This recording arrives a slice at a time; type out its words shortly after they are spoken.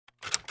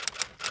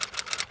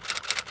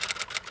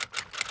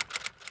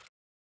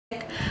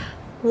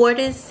what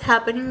is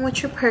happening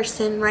with your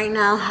person right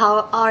now.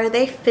 How are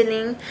they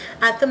feeling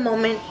at the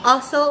moment?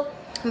 Also,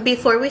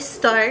 before we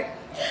start,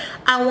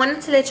 I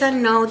wanted to let y'all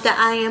know that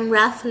I am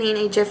raffling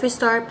a Jeffree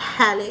Star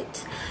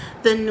palette,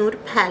 the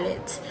nude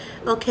palette.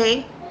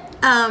 Okay,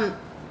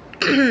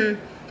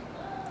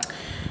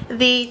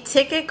 the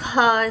ticket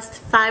costs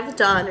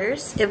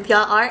 $5 if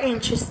y'all are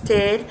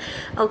interested.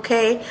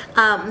 Okay,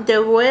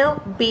 there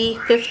will be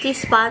 50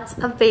 spots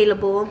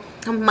available.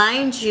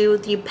 Mind you,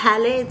 the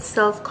palette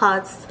itself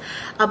costs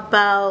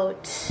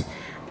about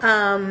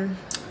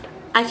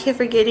I keep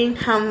forgetting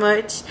how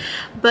much,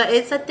 but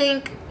it's I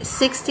think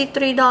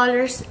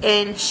 $63,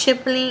 and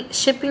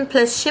shipping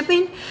plus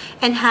shipping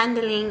and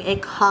handling,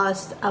 it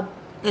costs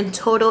in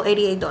total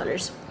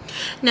 $88.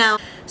 Now,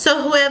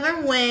 so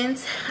whoever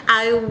wins,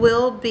 I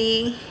will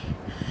be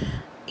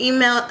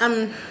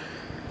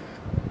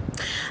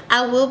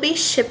I will be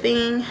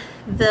shipping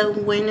the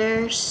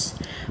winner's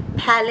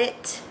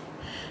palette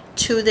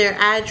to their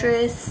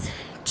address,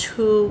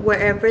 to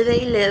wherever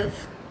they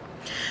live.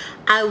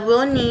 I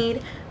will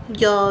need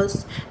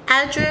y'all's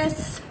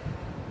address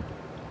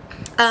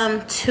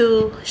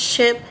to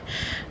ship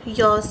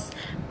y'all's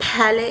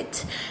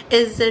palette.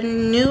 Is the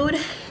nude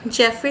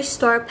Jeffree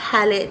Star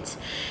palette.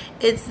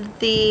 It's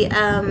the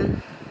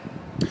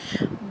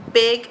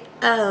big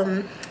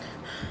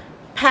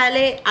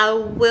palette. I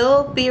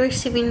will be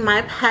receiving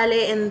my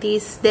palette in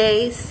these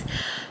days,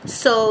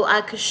 so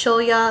I could show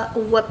y'all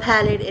what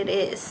palette it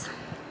is.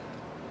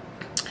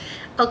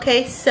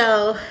 Okay,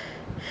 so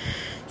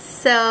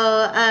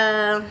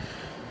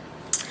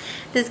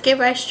let's get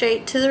right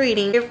straight to the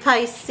reading. Your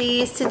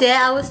Pisces, today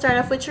I will start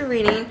off with your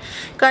reading.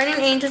 Guardian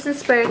angels and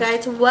spirit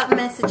guides, what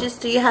messages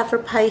do you have for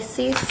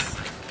Pisces?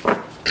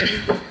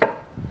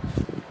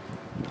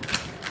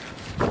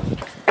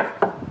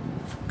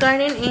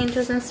 Guardian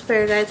angels and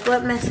spirit guides,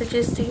 what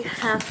messages do you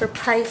have for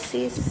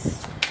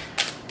Pisces?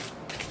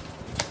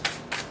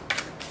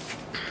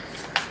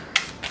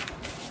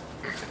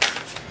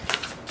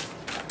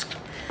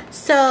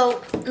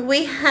 So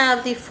we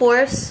have the Four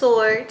of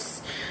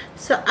Swords.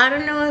 So I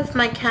don't know if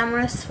my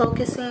camera is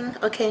focusing.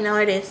 Okay, now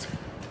it is.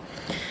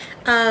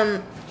 The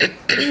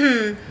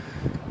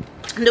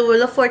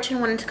Wheel of Fortune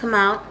wanted to come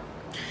out.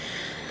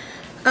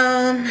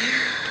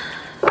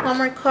 One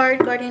more card,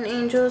 Guardian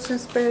Angels and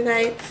Spirit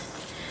Guides.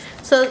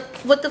 So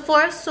with the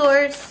Four of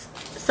Swords,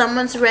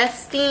 someone's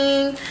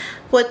resting.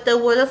 With the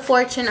Wheel of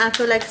Fortune, I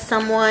feel like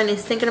someone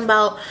is thinking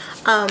about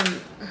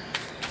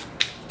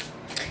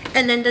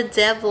and then the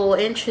Devil,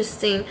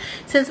 interesting.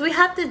 Since we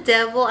have the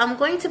Devil, I'm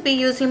going to be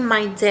using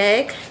my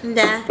deck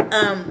that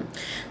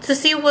to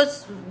see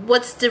what's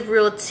the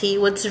real tea,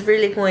 what's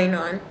really going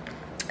on.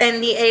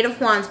 And the Eight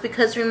of Wands,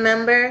 because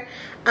remember,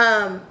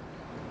 the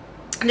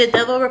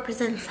Devil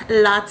represents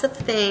lots of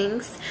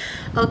things.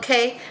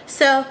 Okay,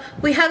 so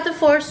we have the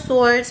Four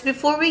Swords.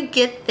 Before we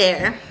get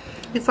there,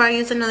 before I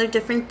use another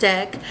different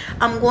deck,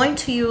 I'm going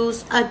to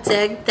use a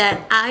deck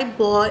that I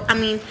bought.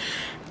 I'm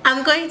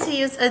going to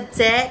use a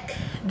deck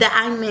that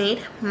I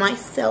made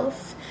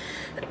myself.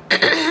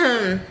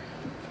 A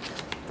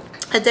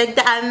deck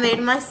that I made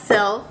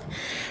myself.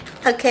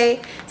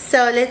 Okay,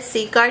 so let's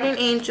see. Guardian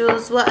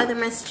angels, what other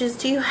messages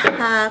do you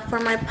have for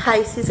my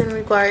Pisces in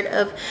regard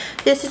of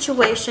this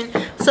situation?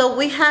 So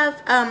we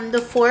have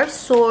the Four of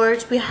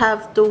Swords, we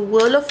have the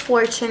Wheel of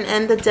Fortune,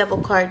 and the Devil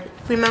card.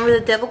 Remember,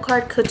 the Devil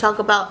card could talk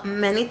about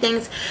many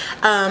things,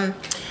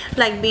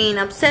 like being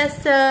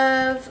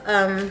obsessive.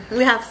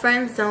 We have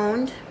friend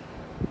zoned.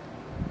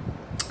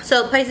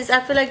 So Pisces,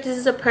 I feel like this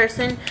is a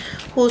person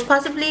who's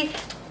possibly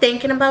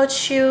thinking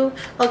about you.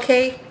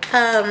 Okay,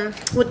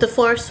 with the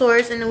Four of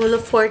Swords and the Wheel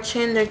of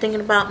Fortune, they're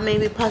thinking about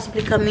maybe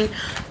possibly coming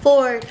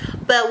forward.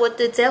 But with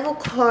the Devil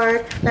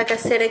card, like I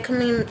said, it could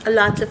mean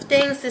lots of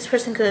things. This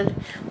person could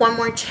one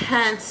more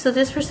chance. So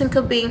this person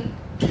could be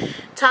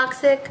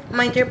toxic,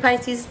 my dear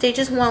Pisces. They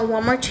just want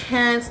one more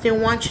chance. They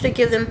want you to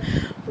give them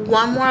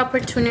one more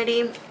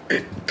opportunity.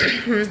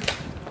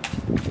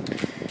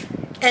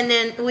 And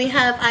then we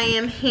have I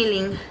am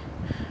healing.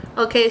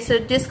 Okay, so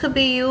this could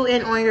be you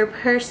and or your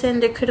person.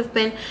 There could have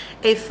been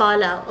a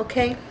fallout.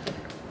 Okay,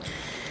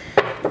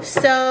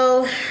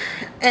 so,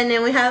 and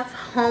then we have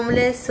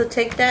homeless. So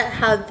take that,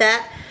 how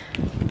that,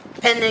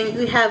 and then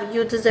we have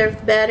you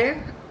deserve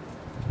better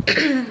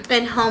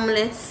and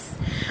homeless.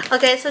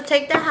 Okay, so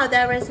take that, how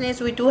that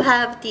resonates. We do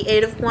have the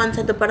Eight of Wands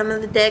at the bottom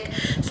of the deck.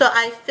 So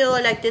I feel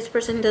like this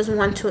person doesn't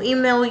want to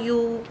email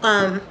you,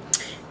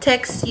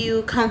 text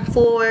you, come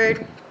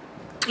forward,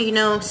 you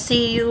know,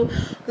 see you,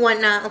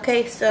 whatnot.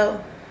 Okay,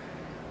 so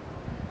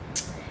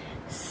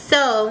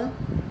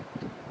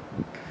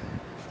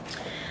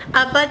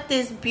I bought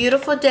this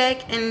beautiful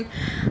deck, and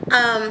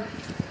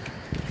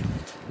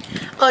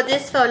oh,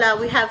 this fell out.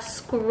 We have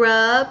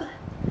Scrub,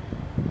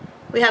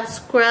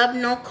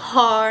 no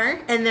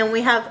car, and then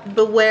we have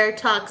Beware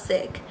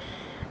Toxic.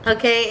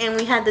 Okay, and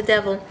we had the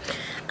Devil.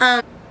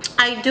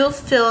 I do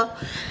feel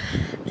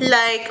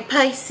like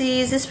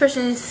Pisces, this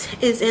person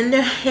is in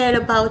their head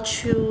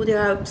about you. They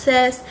are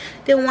obsessed.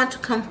 They want to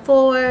come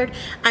forward.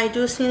 I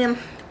do see them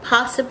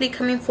possibly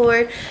coming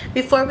forward.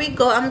 Before we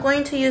go, I'm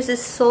going to use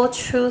this Soul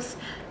Truth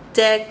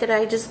deck that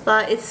I just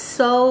bought. It's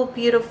so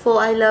beautiful.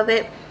 I love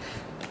it.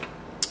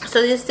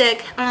 So this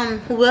deck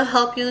will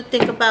help you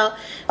think about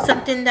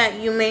something that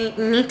you may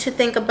need to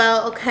think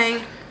about,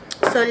 okay?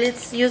 So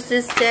let's use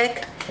this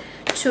deck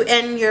to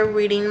end your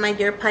reading, my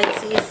dear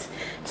Pisces.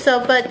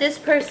 So, but this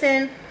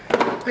person,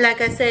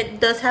 like I said,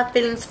 does have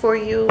feelings for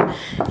you.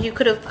 You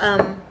could have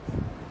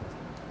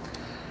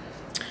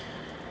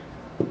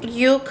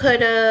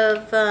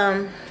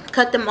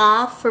cut them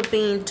off for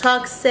being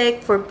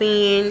toxic, for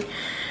being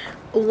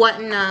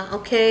whatnot,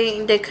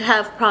 okay? They could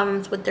have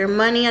problems with their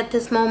money at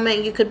this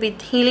moment. You could be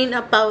healing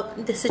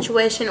about the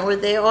situation, or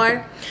they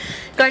are.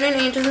 Guardian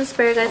angels and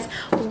spirit guides,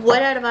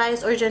 what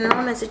advice or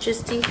general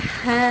messages do you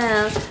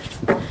have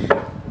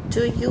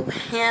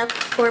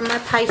for my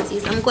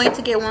Pisces? I'm going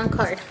to get one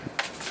card.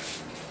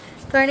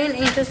 Guardian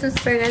angels and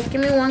spirit guides,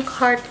 give me one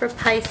card for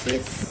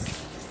Pisces.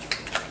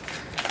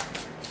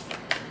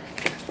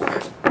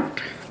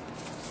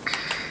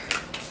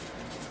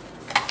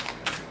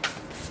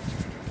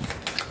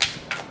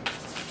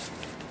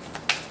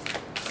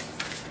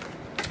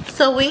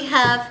 So we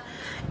have,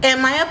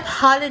 am I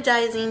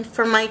apologizing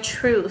for my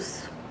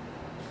truth?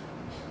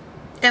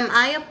 Am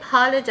I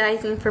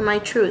apologizing for my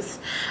truth?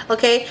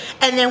 Okay,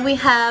 and then we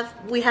have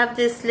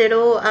this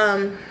little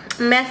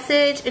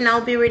message, and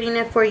I'll be reading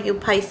it for you,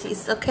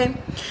 Pisces. Okay,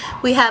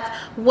 we have,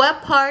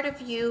 what part of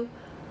you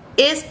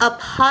is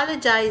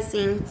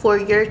apologizing for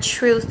your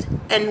truth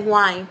and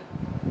why?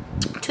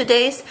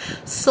 Today's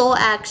soul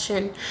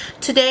action.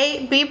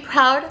 Today, be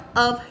proud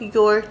of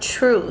your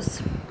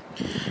truth.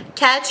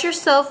 Catch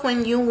yourself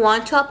when you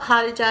want to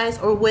apologize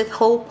or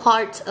withhold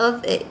parts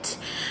of it.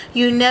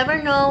 You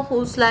never know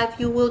whose life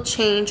you will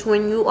change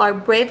when you are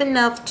brave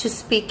enough to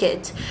speak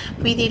it.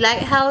 Be the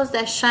lighthouse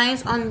that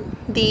shines on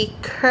the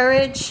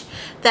courage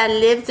that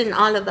lives in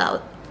all of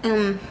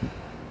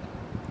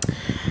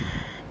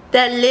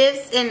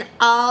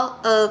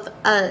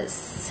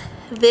us.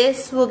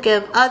 This will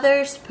give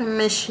others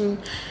permission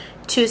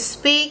to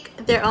speak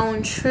their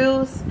own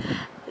truth.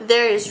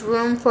 There is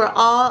room for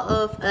all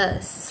of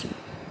us.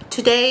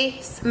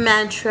 Today's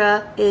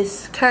mantra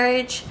is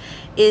courage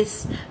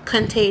is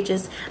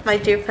contagious, my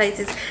dear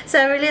Pisces. So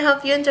I really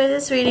hope you enjoyed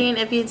this reading.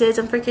 If you did,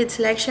 don't forget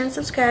to like, share, and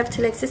subscribe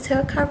to Lexi's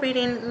Tarot card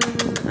reading.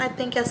 I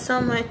thank you so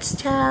much.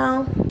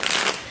 Ciao.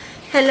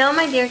 Hello,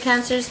 my dear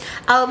Cancers.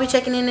 I'll be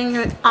checking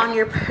in on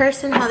your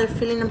person, how they're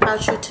feeling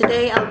about you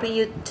today.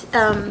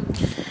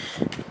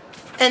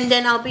 And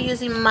then I'll be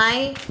using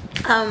my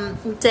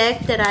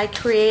deck that I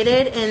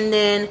created, and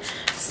then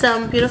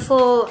some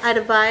beautiful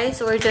advice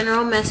or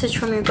general message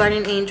from your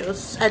guardian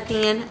angels at the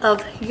end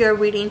of your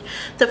reading.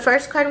 The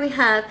first card we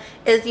have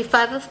is the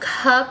Five of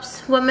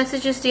Cups. What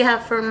messages do you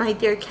have for my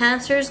dear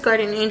Cancers,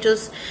 guardian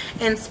angels,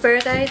 and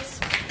spirit guides?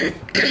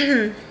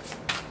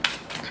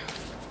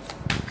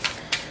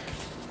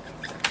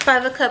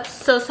 Five of Cups.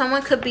 So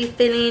someone could be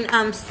feeling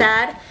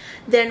sad.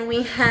 Then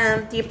we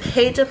have the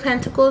Page of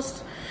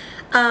Pentacles.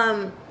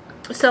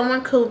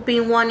 Someone could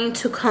be wanting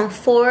to come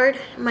forward,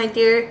 my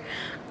dear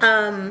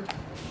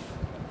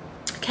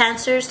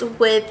Cancers,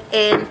 with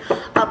an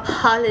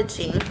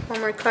apology. One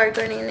more card,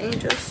 guardian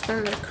angels.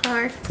 One more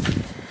card.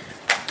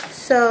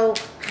 So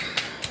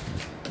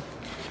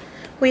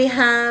we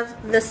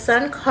have the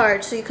Sun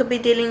card. So you could be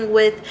dealing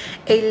with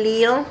a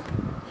Leo.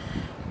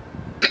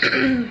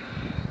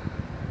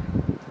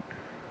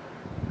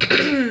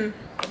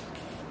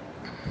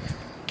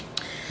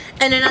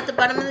 And then at the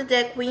bottom of the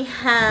deck, we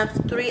have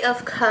Three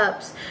of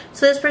Cups.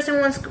 So this person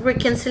wants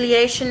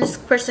reconciliation. This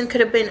person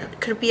could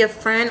be a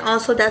friend.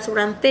 Also, that's what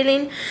I'm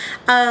feeling.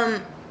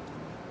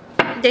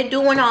 They do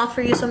want to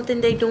offer you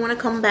something. They do want to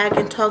come back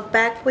and talk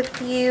back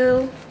with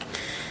you.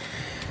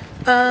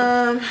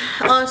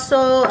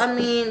 Also, I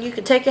mean, you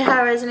could take it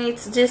how it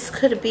resonates. This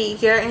could be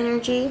your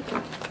energy.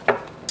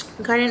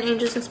 Guardian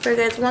angels and spirit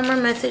guides. One more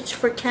message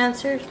for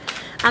Cancer.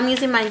 I'm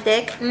using my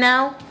deck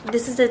now.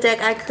 This is the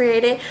deck I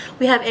created.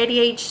 We have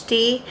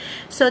ADHD.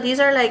 So these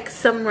are like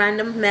some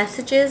random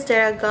messages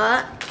that I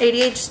got.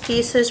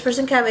 ADHD. So this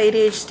person could have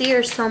ADHD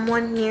or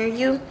someone near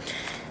you.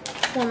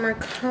 One more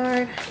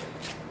card.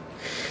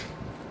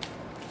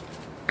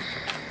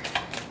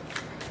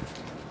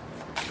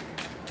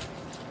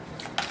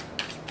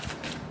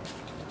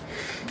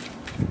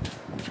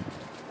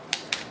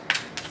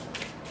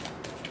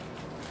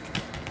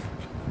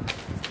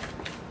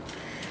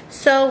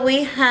 So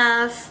we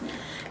have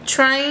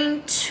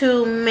trying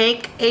to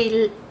make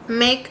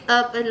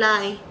up a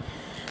lie.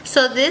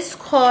 So this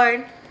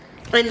card,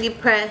 and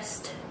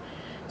depressed.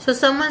 So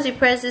someone's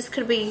depressed. This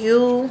could be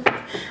you.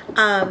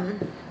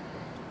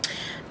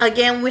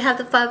 Again, we have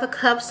the Five of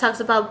Cups, talks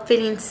about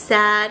feeling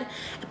sad.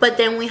 But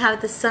then we have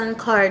the Sun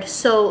card.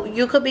 So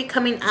you could be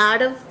coming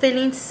out of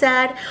feeling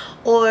sad,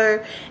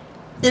 or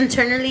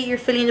internally you're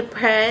feeling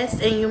depressed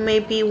and you may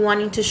be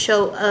wanting to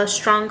show a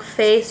strong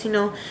face, you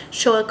know,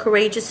 show a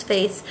courageous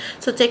face.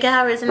 So take it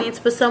how it resonates.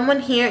 But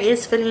someone here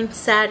is feeling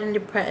sad and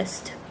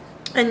depressed.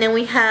 And then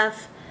we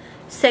have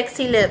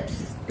sexy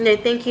lips. And I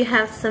think you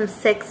have some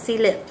sexy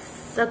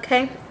lips. Yes,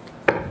 okay.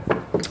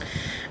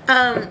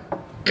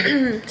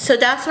 So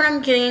that's what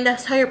I'm getting.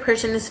 That's how your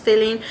person is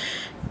feeling.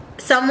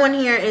 Someone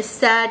here is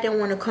sad. They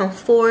want to come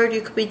forward.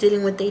 You could be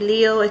dealing with a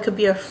Leo. It could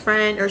be a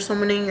friend or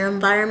someone in your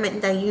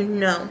environment that you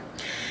know.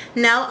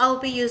 Now I'll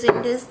be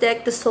using this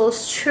deck, the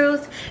Soul's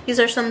Truth. These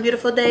are some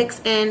beautiful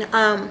decks, and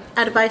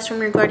advice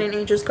from your guardian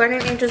angels.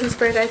 Guardian angels and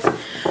spirit guides,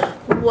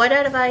 what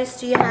advice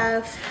do you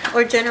have,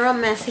 or general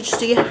message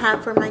do you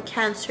have for my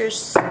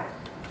Cancers?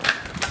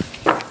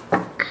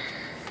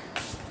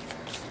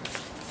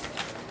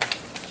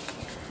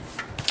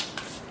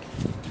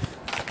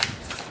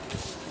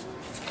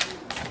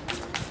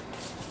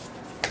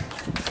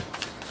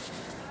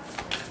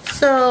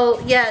 So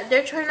yeah,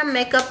 they're trying to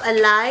make up a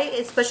lie,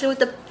 especially with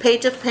the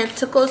Page of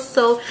Pentacles.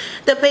 So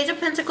the Page of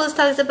Pentacles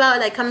talks about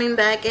like coming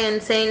back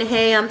and saying,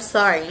 hey, I'm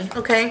sorry.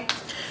 Okay,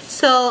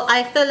 so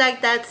I feel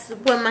like that's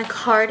what my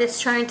card is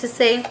trying to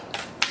say,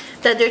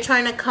 that they're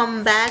trying to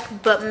come back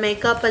but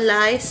make up a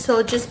lie.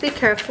 So just be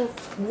careful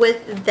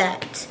with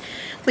that.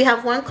 We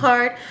have one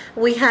card.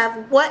 We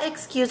have, what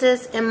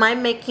excuses am I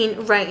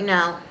making right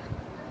now?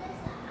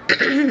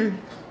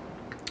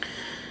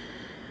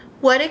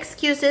 What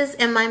excuses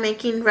am I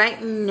making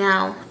right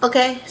now?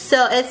 Okay,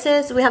 so it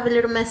says, we have a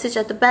little message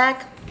at the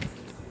back.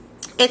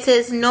 It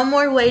says, no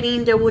more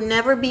waiting. There will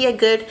never be a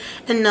good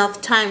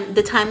enough time.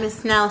 The time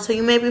is now. So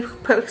you may be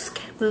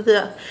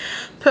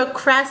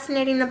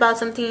procrastinating about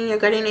something, and your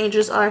guardian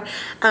angels are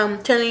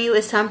telling you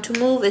it's time to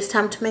move. It's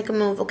time to make a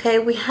move. Okay,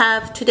 we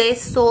have today's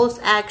soul's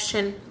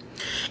action.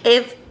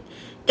 If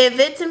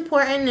it's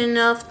important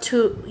enough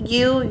to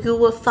you, you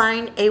will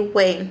find a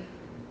way.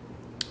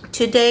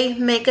 Today,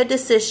 make a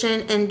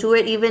decision and do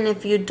it even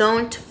if you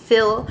don't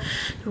feel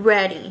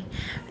ready.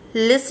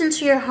 Listen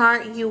to your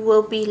heart. You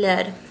will be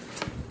led.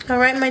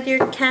 Alright, my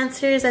dear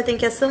Cancers, I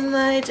thank you so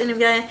much. And if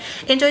you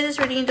enjoyed this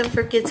reading, don't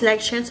forget to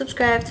like, share, and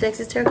subscribe to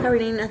Lexi's Tarot Card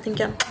Reading. I thank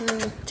you.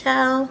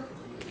 Ciao.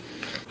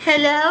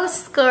 Hello,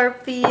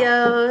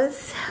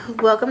 Scorpios.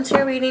 Welcome to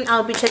your reading.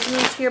 I'll be checking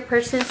into your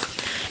person's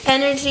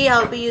energy.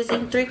 I'll be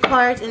using 3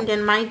 cards and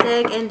then my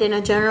deck and then a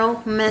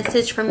general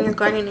message from your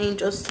guardian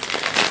angels.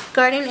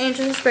 Guardian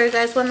angels and spirit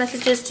guides, what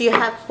messages do you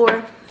have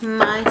for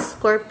my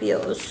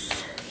Scorpios?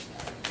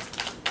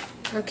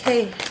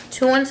 Okay,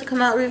 2 wants to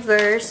come out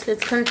reverse.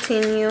 Let's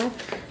continue.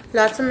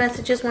 Lots of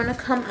messages want to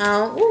come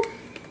out. Ooh.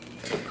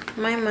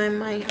 My.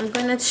 I'm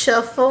going to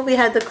shuffle. We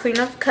had the Queen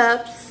of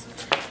Cups.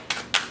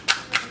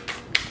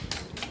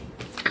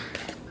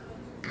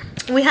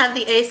 We have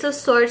the Ace of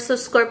Swords. So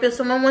Scorpio,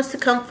 someone wants to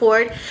come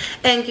forward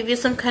and give you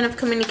some kind of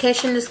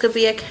communication. This could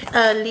be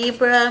a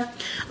Libra,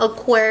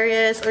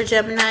 Aquarius, or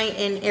Gemini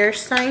in air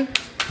sign.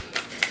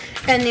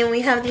 And then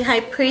we have the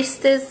High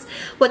Priestess.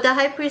 What the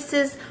High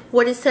Priestess,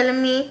 what is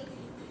telling me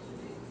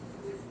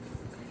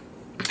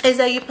is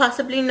that you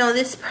possibly know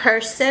this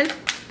person.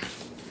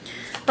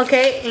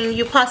 Okay, and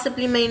you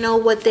possibly may know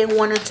what they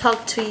want to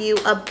talk to you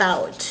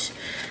about.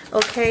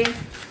 Okay.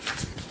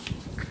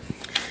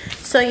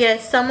 So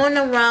yes, someone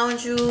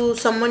around you,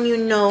 someone you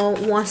know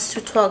wants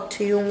to talk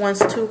to you, wants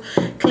to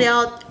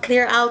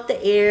clear out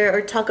the air or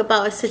talk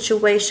about a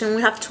situation.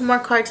 We have 2 more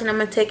cards and I'm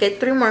going to take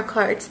it 3 more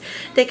cards.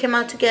 They came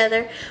out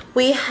together.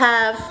 We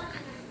have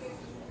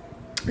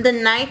the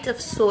Knight of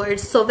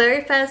Swords. So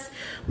very fast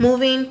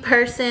moving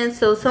person.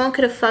 So someone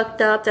could have fucked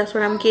up. That's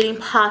what I'm getting,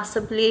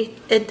 possibly.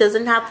 It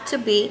doesn't have to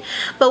be.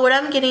 But what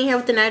I'm getting here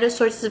with the Knight of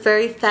Swords is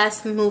very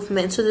fast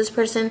movement. So this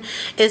person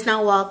is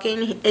not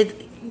walking.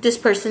 This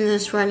person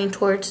is running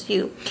towards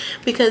you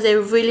because they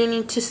really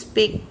need to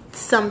speak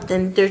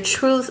something, their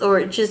truth,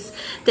 or just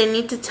they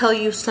need to tell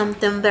you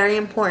something very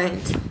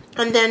important.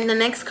 And then the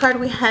next card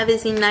we have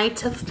is the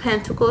Knight of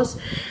Pentacles,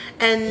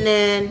 and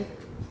then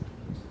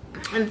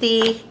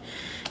the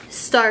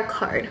Star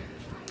card.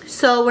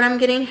 So what I'm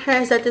getting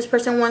here is that this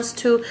person wants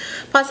to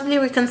possibly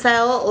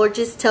reconcile or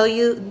just tell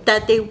you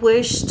that they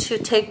wish to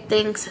take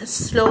things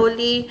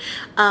slowly.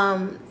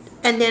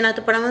 And then at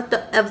the bottom of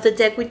the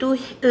deck we do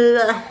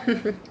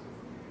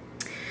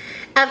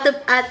at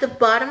the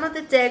bottom of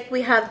the deck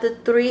we have the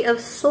 3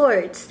 of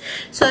Swords.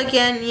 So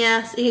again,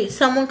 yes,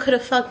 someone could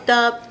have fucked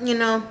up, you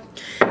know.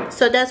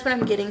 So that's what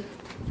I'm getting.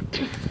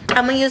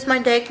 I'm gonna use my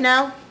deck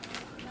now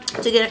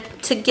to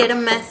get a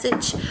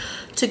message,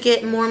 to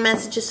get more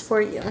messages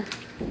for you.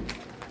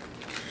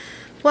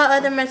 What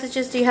other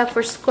messages do you have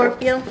for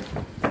Scorpio?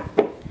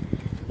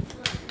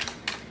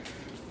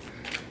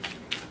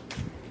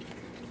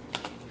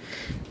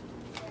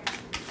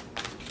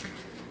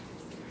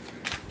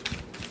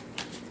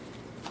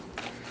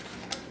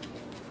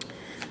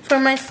 For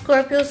my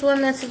Scorpios, what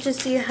messages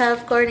do you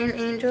have, guardian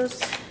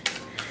angels?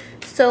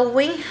 So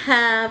we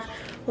have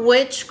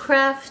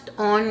witchcraft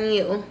on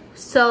you.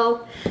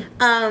 So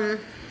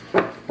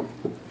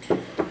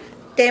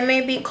they may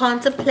be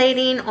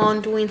contemplating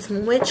on doing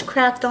some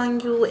witchcraft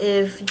on you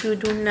if you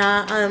do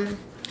not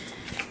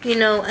you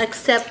know,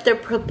 accept their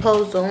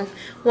proposal.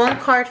 1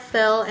 card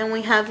fell and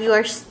we have you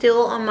are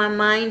still on my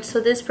mind. So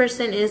this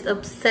person is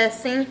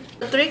obsessing.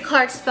 3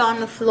 cards fell on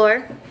the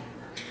floor.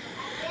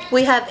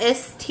 We have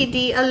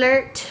STD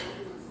alert,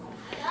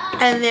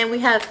 And then we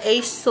have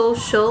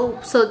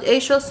asocial. So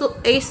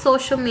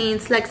asocial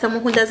means like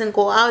someone who doesn't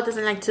go out,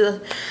 doesn't like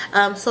to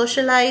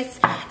socialize.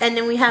 And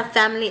then we have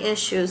family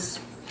issues.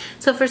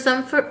 So for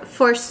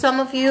some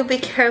of you, be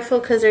careful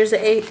because there's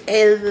an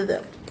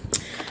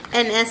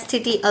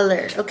STD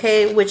alert,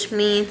 okay, which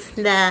means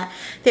that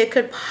they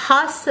could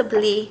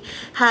possibly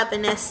have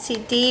an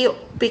STD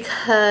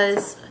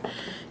because,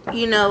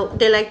 you know,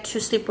 they like to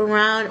sleep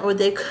around, or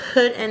they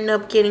could end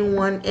up getting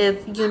one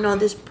if, you know,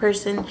 this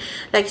person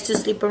likes to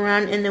sleep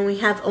around. And then we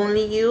have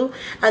only you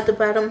at the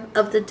bottom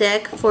of the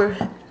deck.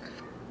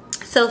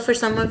 So for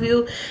some of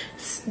you,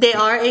 they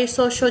are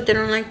asocial, they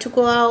don't like to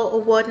go out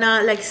or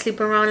whatnot, like sleep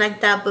around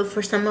like that. But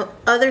for some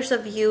others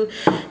of you,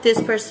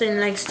 this person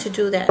likes to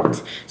do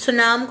that. So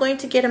now I'm going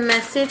to get a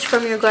message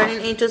from your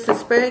guardian angels and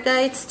spirit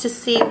guides to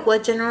see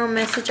what general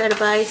message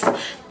advice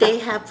they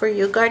have for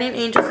you. Guardian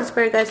angels and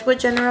spirit guides, what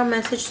general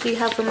message do you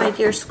have for my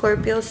dear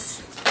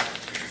Scorpios?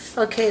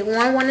 Okay,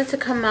 one wanted to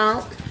come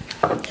out,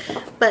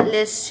 but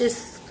let's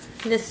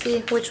see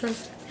which one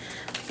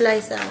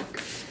flies out.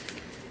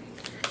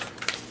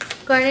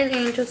 Guardian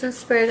angels and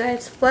spirit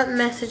guides, what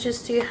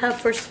messages do you have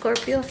for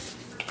Scorpio?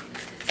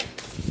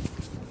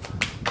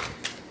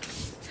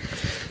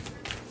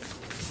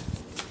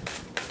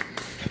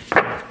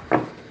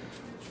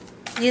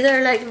 These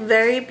are like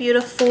very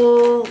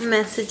beautiful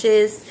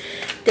messages.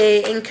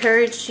 They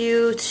encourage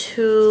you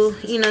to,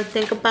 you know,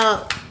 think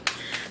about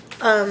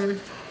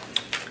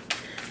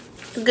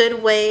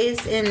good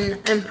ways in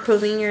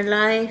improving your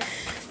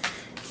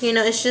life. You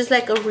know, it's just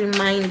like a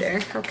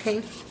reminder,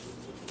 okay?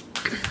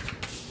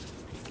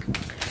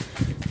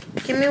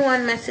 Give me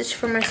one message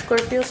for my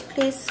Scorpios,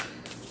 please.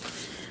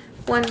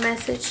 One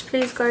message,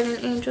 please, guardian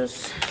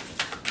angels.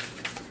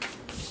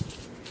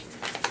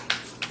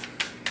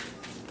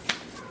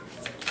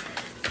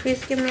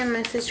 Please give me a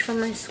message for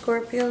my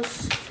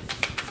Scorpios.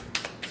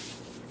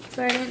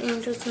 Guardian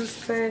angels and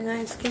spirit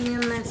guides, give me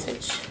a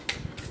message.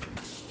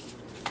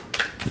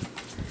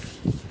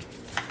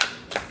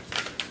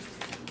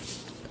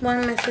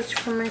 One message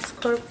for my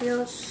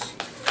Scorpios.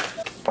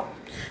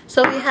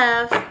 So we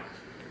have,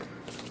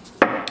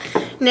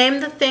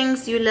 name the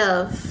things you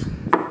love.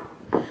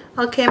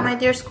 Okay, my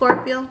dear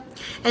Scorpio.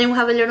 And we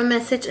have a little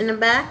message in the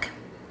back.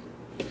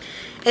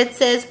 It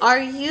says,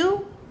 are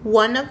you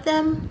one of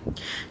them?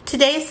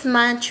 Today's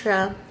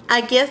mantra,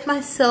 I give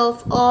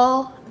myself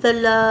all the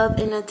love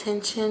and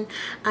attention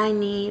I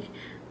need.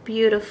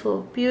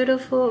 Beautiful,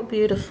 beautiful,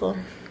 beautiful.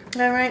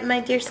 Alright,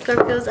 my dear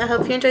Scorpios, I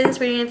hope you enjoyed this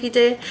reading. If you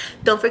did,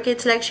 don't forget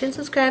to like, share, and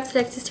subscribe to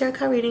Lexi's Tarot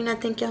Card Reading. I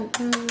thank y'all.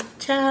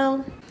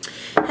 Ciao.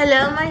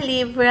 Hello, my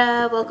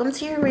Libra. Welcome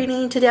to your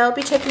reading. Today I'll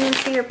be checking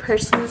into your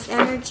person's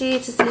energy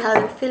to see how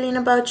they're feeling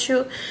about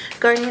you.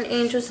 Guardian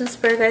angels and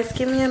spirit guides,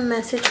 give me a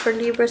message for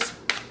Libra.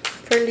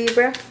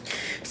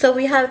 So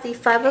we have the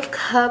 5 of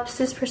Cups.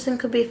 This person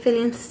could be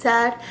feeling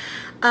sad,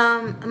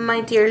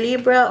 my dear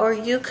Libra, or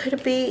you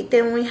could be.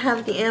 Then we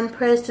have the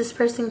Empress. This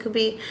person could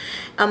be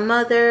a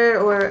mother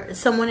or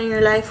someone in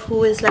your life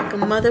who is like a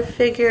mother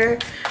figure.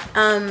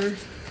 One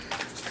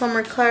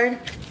more card.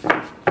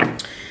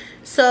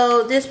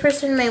 So this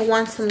person may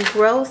want some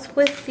growth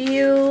with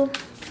you.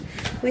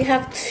 We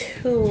have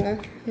 2,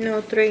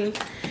 no 3.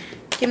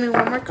 Give me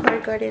one more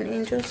card, guardian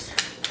angels.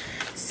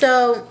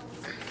 So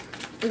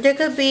there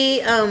could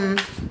be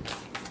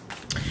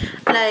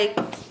like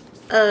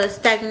a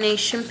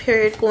stagnation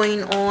period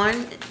going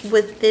on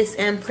with this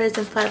Empress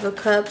and 5 of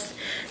Cups.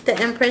 The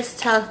Empress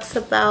talks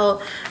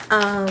about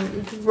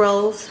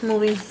growth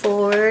moving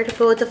forward,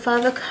 but with the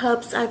 5 of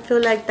Cups, I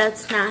feel like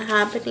that's not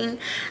happening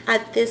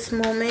at this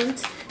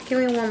moment. Give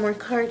me one more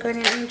card,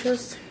 guardian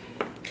angels.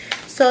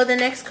 So the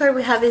next card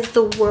we have is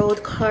the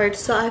World card.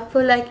 So I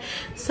feel like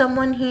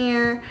someone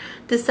here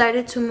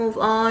decided to move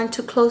on,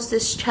 to close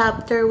this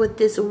chapter with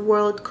this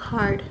World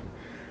card.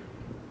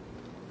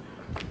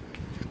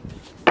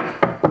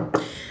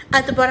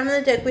 At the bottom of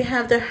the deck we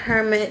have the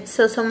Hermit.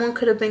 So someone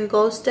could have been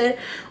ghosted,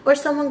 or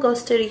someone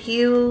ghosted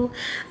you.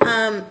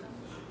 I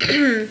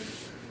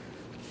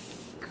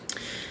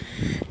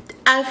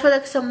feel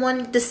like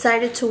someone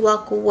decided to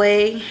walk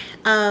away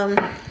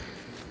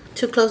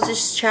to close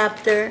this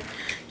chapter.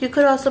 You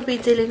could also be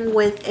dealing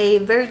with a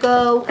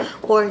Virgo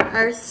or an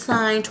Earth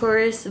sign,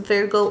 Taurus,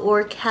 Virgo,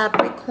 or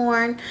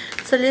Capricorn.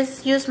 So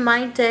let's use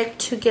my deck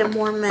to get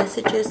more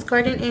messages.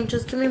 Guardian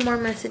angels, give me more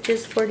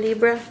messages for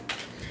Libra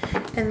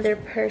and their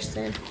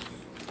person.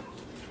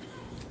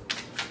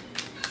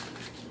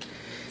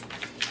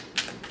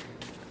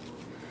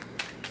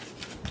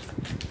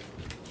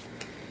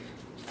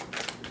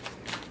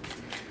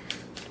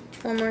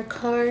 One more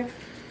card.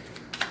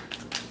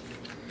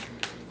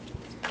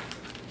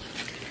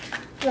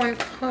 One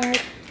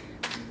card.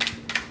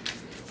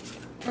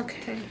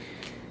 Okay.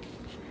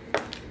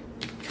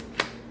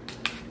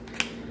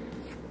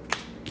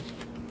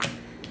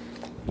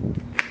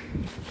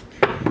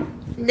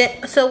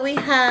 So we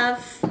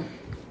have,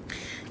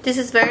 this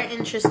is very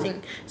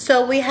interesting.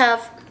 So we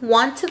have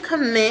want to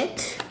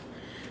commit.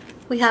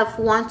 We have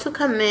want to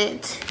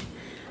commit.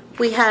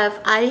 We have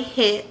I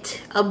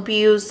hit,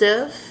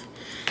 abusive.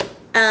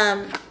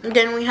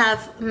 Then we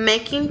have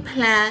making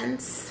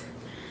plans,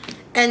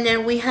 and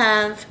then we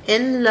have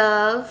in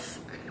love,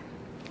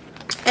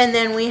 and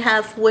then we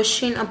have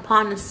wishing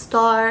upon a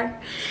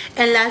star,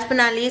 and last but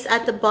not least,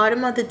 at the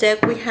bottom of the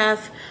deck we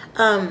have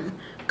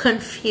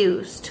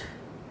confused.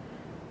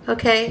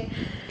 Okay,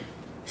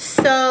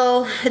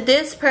 so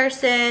this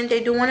person,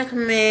 they do want to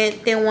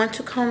commit, they want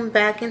to come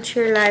back into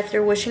your life,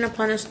 they're wishing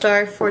upon a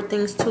star for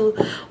things to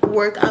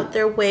work out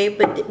their way,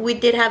 but we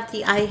did have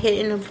the I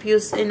hate and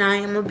abuse, and I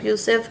am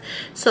abusive,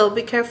 so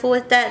be careful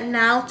with that.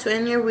 Now, to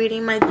end your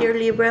reading, my dear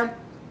Libra,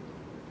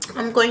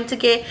 I'm going to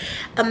get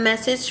a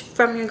message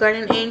from your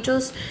guardian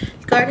angels.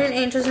 Guardian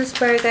angels and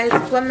spirit guides,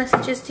 what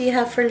messages do you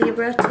have for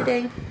Libra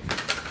today?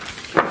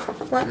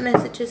 What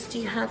messages do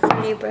you have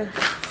for Libra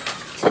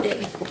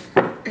today?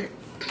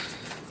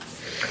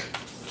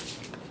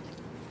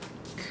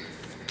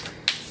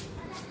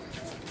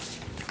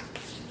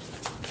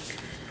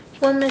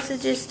 What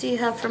messages do you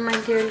have for my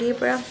dear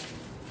Libra?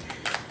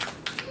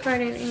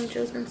 Guardian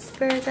angels and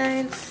spirit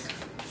guides.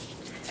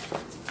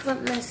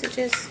 What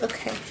messages?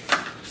 Okay.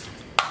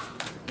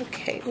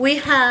 Okay, we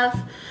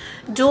have,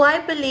 do I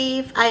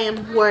believe I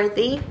am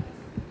worthy?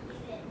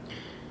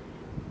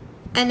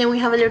 And then we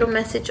have a little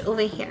message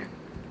over here.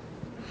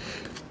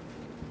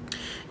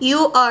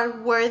 You are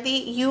worthy,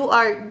 you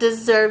are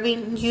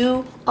deserving,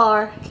 you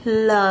are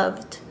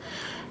loved.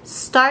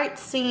 Start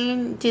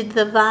seeing the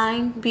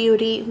divine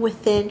beauty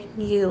within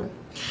you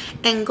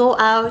and go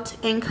out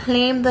and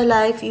claim the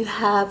life you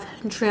have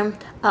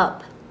dreamt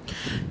up.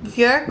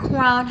 Your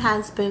crown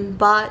has been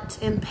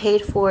bought and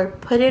paid for.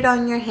 Put it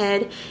on your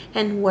head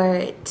and wear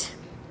it.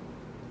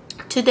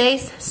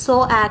 Today's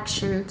soul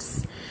action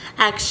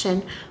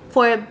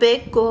for a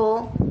big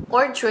goal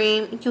or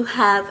dream you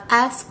have,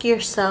 ask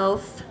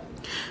yourself,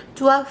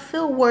 do I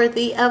feel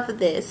worthy of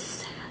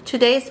this?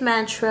 Today's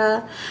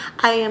mantra,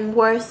 I am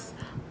worth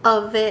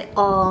of it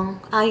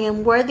all. I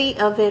am worthy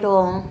of it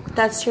all.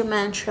 That's your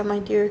mantra, my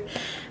dear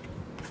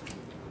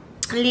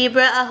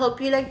Libra. I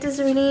hope you liked this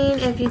reading.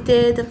 If you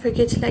did, don't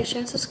forget to like, share,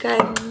 and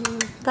subscribe.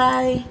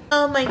 Bye.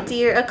 Oh, my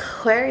dear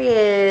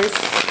Aquarius,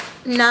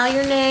 now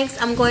you're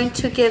next. I'm going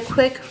to get a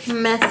quick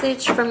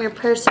message from your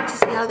person to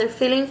see how they're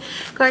feeling.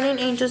 Guardian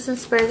angels and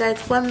spirit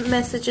guides, what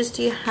messages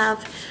do you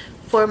have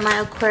for my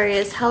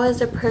Aquarius? How is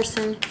the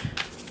person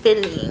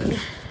feeling?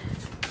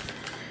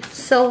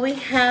 So we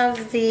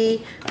have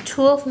the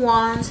Two of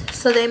Wands,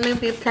 so they may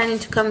be planning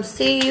to come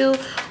see you,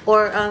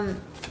 or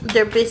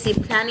they're busy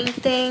planning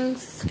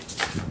things.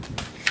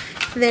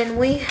 Then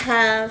we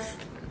have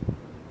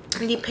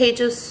the Page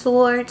of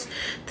Swords.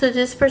 So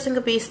this person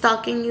could be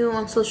stalking you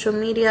on social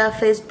media,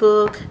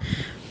 Facebook,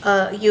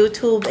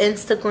 YouTube,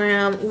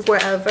 Instagram,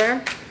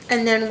 wherever.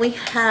 And then we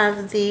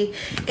have the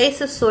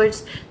Ace of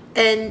Swords.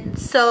 And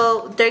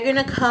so they're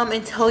gonna come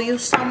and tell you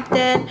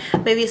something,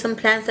 maybe some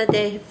plans that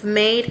they've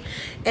made.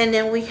 And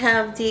then we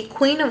have the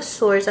Queen of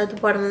Swords at the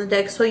bottom of the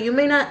deck. So you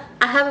may not,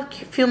 I have a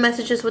few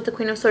messages with the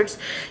Queen of Swords.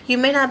 You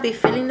may not be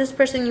feeling this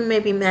person, you may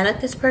be mad at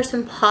this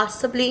person,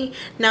 possibly.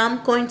 Now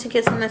I'm going to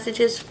get some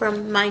messages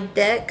from my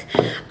deck.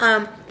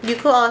 You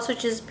could also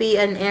just be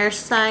an air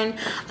sign,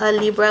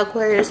 Libra,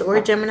 Aquarius,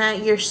 or Gemini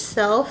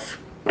yourself.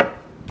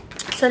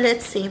 So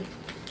let's see.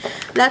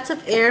 Lots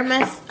of air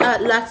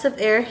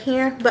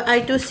here, but I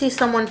do see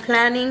someone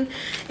planning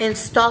and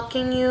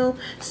stalking you.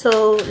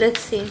 So let's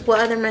see what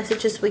other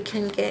messages we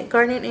can get.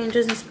 Guardian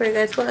angels and spirit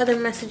guides, what other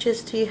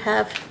messages do you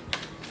have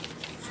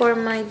for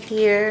my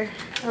dear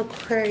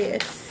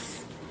Aquarius?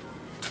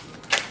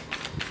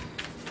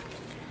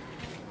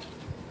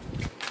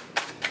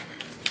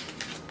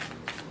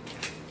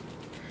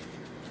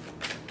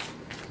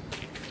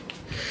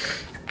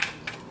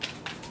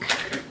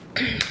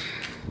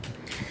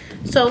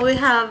 So we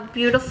have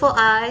beautiful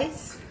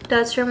eyes.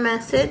 That's your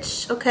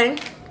message, okay?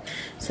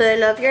 So I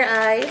love your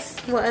eyes.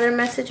 What other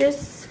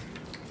messages?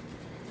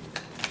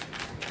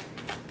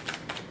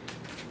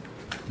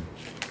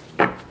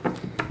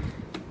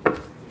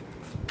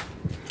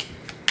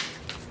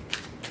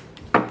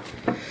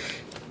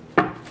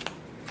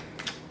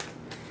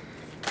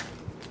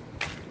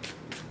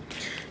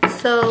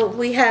 So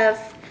we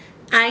have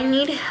I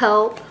need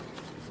help.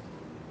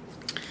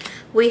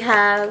 We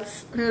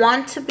have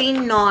want to be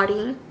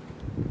naughty.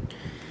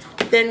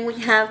 Then we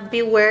have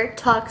beware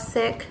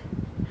toxic.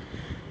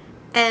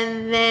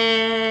 And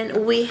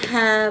then we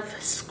have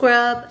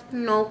scrub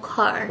no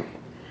car.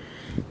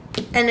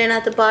 And then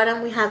at the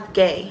bottom we have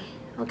gay.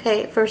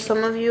 Okay, for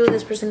some of you,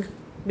 this person could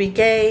be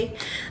gay.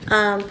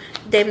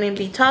 They may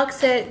be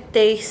toxic.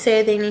 They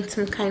say they need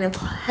some kind of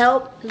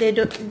help.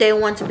 They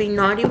want to be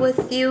naughty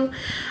with you.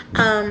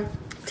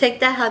 Take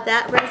that how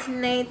that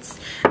resonates.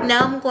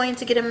 Now I'm going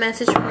to get a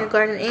message from your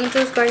guardian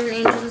angels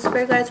and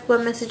spirit guides.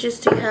 What messages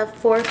do you have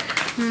for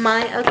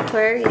my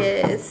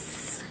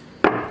Aquarius?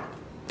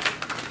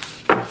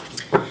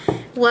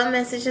 What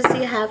messages do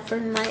you have for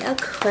my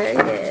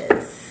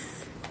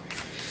Aquarius?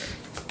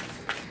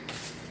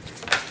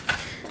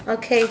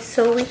 Okay,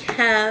 so we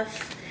have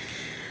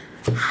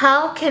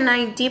how can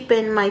I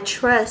deepen my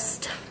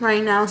trust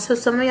right now? So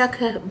some of y'all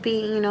could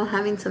be, you know,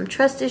 having some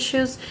trust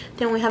issues.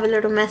 Then we have a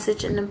little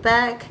message in the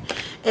back.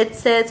 It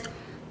says,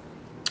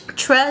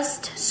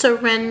 trust,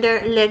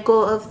 surrender, let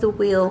go of the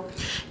wheel.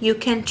 You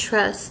can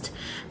trust.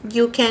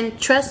 You can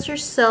trust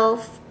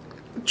yourself.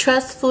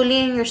 Trust fully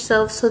in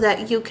yourself so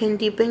that you can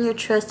deepen your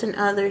trust in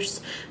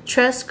others.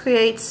 Trust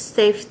creates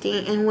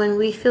safety, and when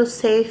we feel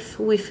safe,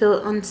 we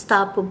feel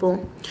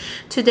unstoppable.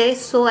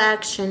 Today's soul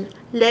action,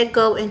 let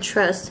go and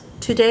trust.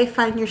 Today,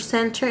 find your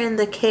center in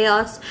the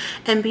chaos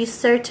and be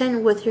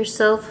certain with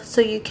yourself so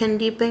you can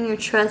deepen your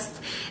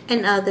trust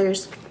in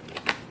others.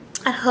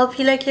 I hope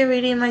you like your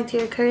reading, my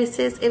dear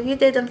Aquariuses. If you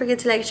did, don't forget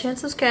to like, share, and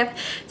subscribe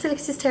to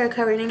Lexi's Tarot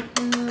card reading.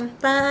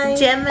 Bye.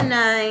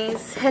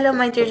 Geminis. Hello,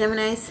 my dear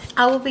Geminis.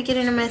 I will be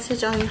getting a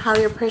message on how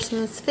your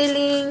person is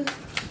feeling.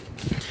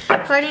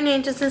 Guardian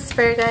angels and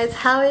spirit guides,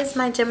 how is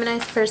my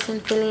Gemini's person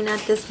feeling at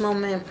this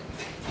moment?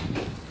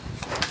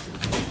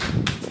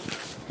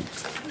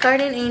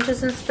 Guardian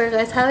angels and spirit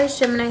guides, how is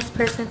Gemini's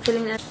person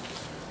feeling at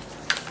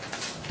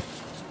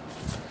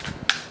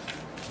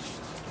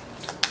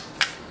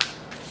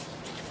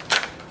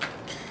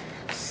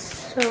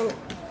So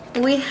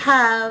we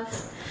have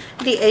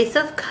the Ace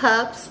of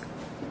Cups.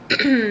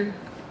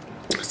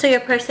 So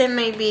your person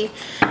may be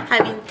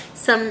having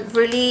some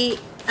really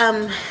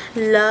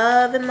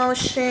love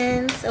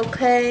emotions,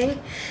 okay?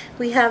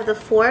 We have the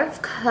Four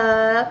of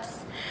Cups.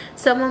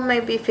 Someone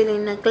may be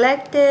feeling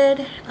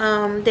neglected.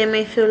 They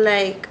may feel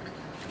like,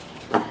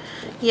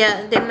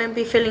 yeah, they may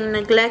be feeling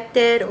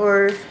neglected,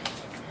 or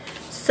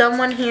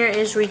someone here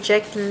is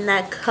rejecting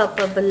that cup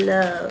of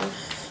love.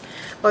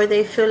 Or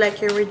they feel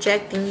like you're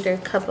rejecting their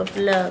cup of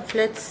love.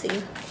 Let's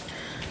see.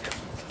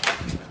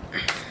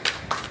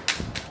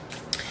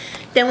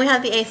 Then we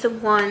have the Ace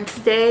of Wands.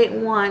 They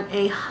want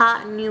a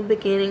hot new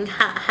beginning.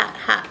 Hot, hot,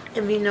 hot,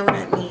 if you know what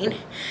I mean.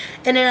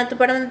 And then at the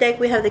bottom of the deck,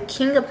 we have the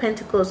King of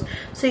Pentacles.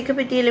 So you could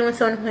be dealing with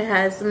someone who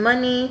has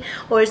money,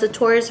 or is a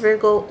Taurus,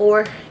 Virgo,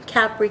 or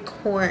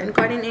Capricorn.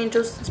 Guardian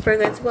angels and spirit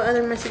guides, what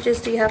other messages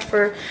do you have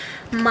for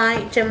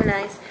my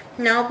Geminis?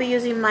 Now I'll be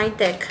using my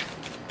deck.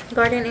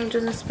 Guardian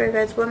angels and spirit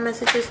guides, what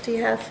messages do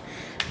you have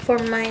for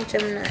my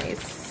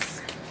Geminis?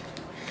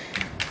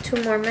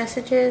 2 more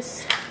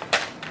messages.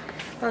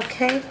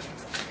 Okay.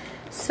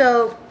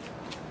 So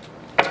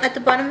at the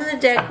bottom of the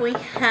deck we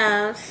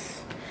have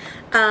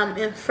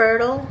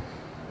infertile.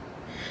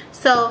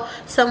 So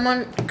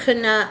someone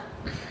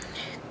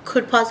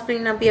could possibly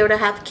not be able to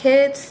have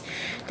kids.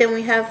 Then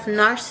we have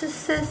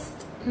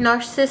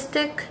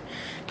narcissistic.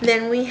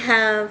 Then we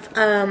have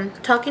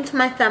talking to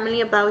my family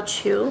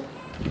about you.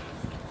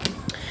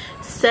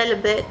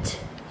 Celibate,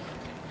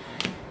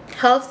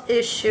 health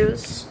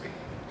issues,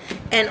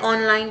 and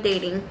online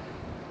dating.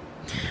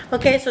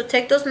 Okay, so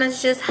take those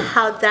messages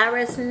how that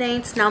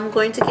resonates. Now I'm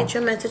going to get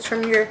you a message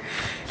from your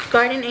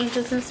guardian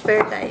angels and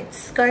spirit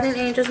guides. Guardian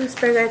angels and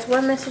spirit guides,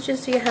 what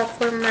messages do you have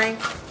for my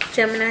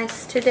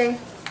Geminis today?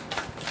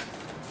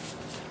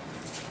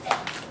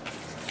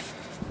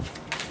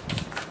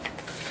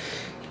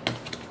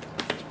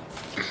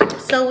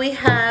 So we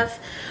have,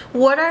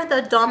 what are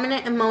the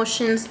dominant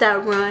emotions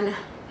that run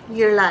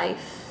your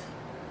life?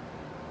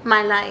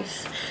 My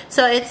life.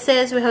 So it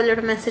says, we have a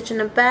little message in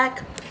the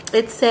back.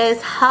 It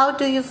says, how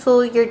do you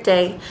feel your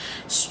day?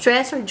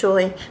 Stress or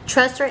joy?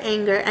 Trust or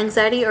anger?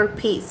 Anxiety or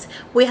peace?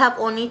 We have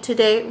only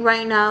today,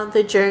 right now,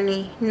 the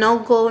journey. No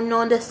goal,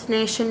 no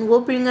destination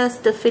will bring us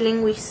the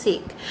feeling we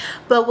seek.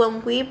 But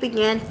when we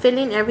begin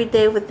filling every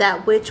day with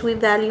that which we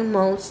value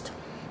most,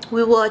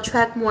 we will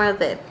attract more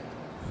of it.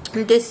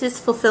 And this is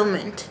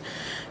fulfillment.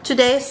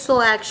 Today's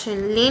soul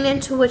action. Lean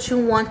into what you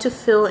want to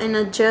feel and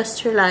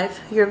adjust your life,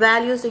 your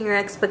values, and your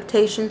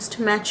expectations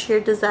to match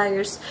your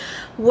desires.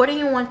 What do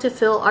you want to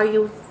feel? Are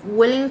you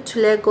willing to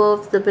let go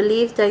of the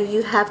belief that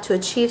you have to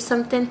achieve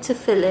something to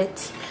feel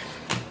it?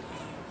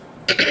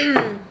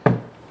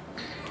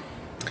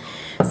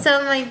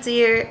 So my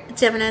dear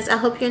Geminis, I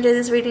hope you enjoyed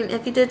this reading.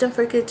 If you did, don't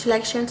forget to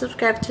like, share, and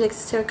subscribe to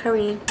Lexi's Tarot card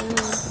reading.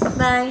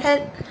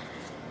 Bye.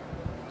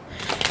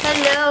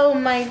 Hello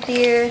my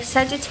dear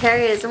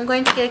Sagittarius. I'm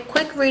going to get a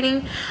quick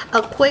reading, a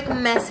quick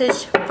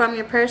message from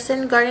your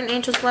person. Guardian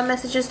angels, what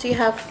messages do you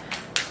have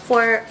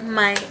for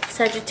my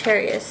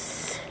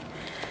Sagittarius?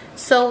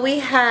 So we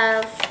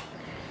have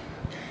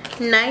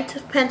Knight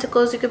of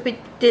Pentacles. You could be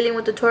dealing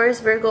with the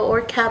Taurus, Virgo,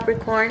 or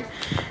Capricorn.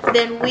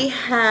 Then we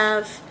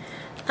have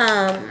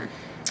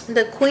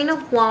the Queen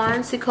of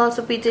Wands. You could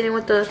also be dealing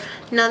with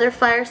another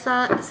fire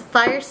sign,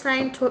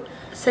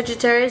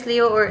 Sagittarius,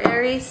 Leo, or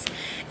Aries.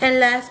 And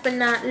last but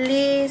not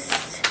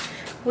least,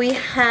 we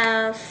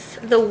have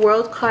the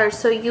World card.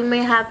 So you may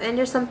have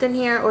ended something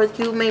here, or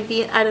you may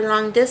be at a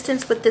long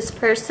distance with this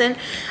person.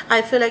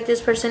 I feel like this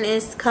person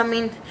is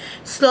coming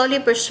slowly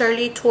but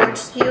surely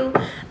towards you.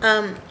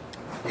 And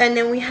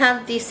then we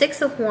have the Six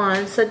of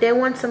Wands. So they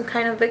want some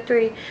kind of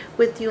victory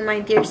with you, my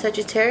dear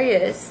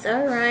Sagittarius.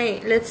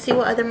 Alright, let's see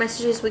what other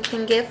messages we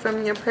can get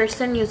from your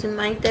person using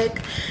my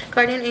deck.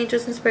 Guardian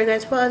angels and spirit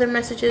guides, what other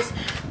messages?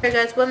 Spirit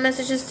guides, what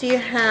messages do you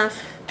have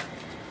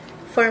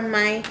for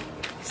my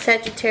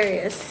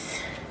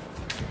Sagittarius.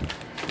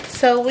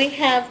 So we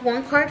have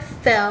one card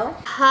fell.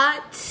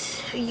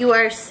 Hot, you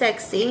are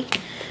sexy.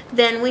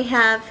 Then we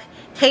have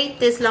hate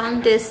this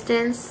long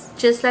distance.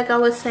 Just like I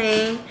was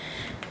saying,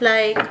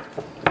 like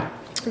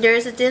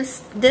there's a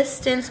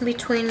distance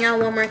between y'all.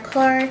 One more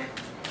card.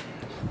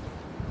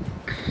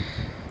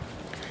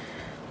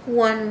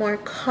 One more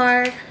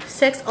card.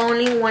 Sex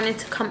only wanted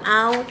to come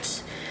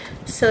out,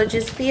 so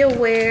just be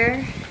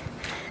aware.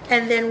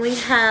 And then we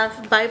have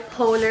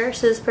bipolar,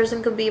 so this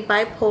person could be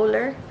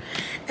bipolar.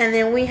 And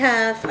then we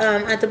have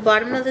at the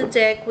bottom of the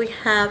deck we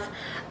have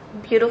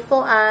beautiful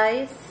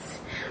eyes.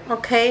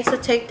 Okay, so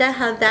take that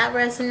how that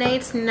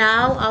resonates.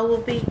 Now I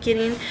will be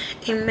getting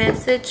a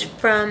message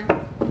from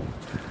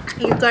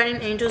your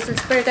guardian angels and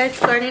spirit guides.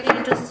 Guardian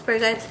angels and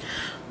spirit guides,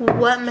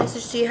 what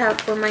message do you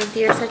have for my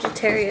dear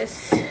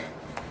Sagittarius?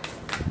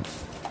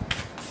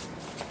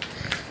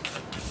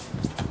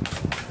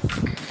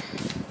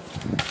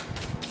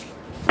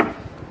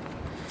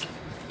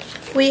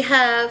 We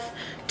have,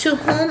 to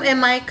whom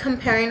am I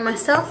comparing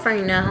myself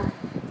right now?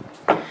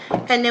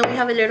 And then we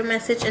have a little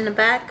message in the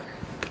back.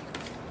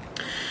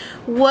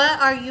 What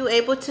are you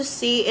able to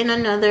see in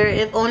another,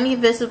 if only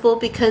visible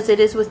because it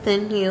is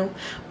within you?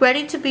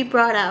 Ready to be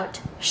brought out.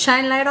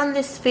 Shine light on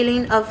this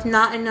feeling of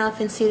not enough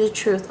and see the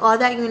truth. All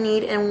that you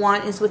need and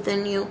want is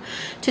within you.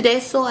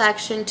 Today's soul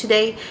action.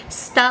 Today,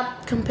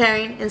 stop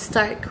comparing and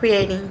start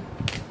creating.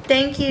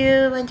 Thank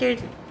you, my dear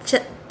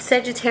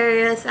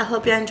Sagittarius. I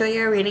hope you enjoy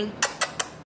your reading.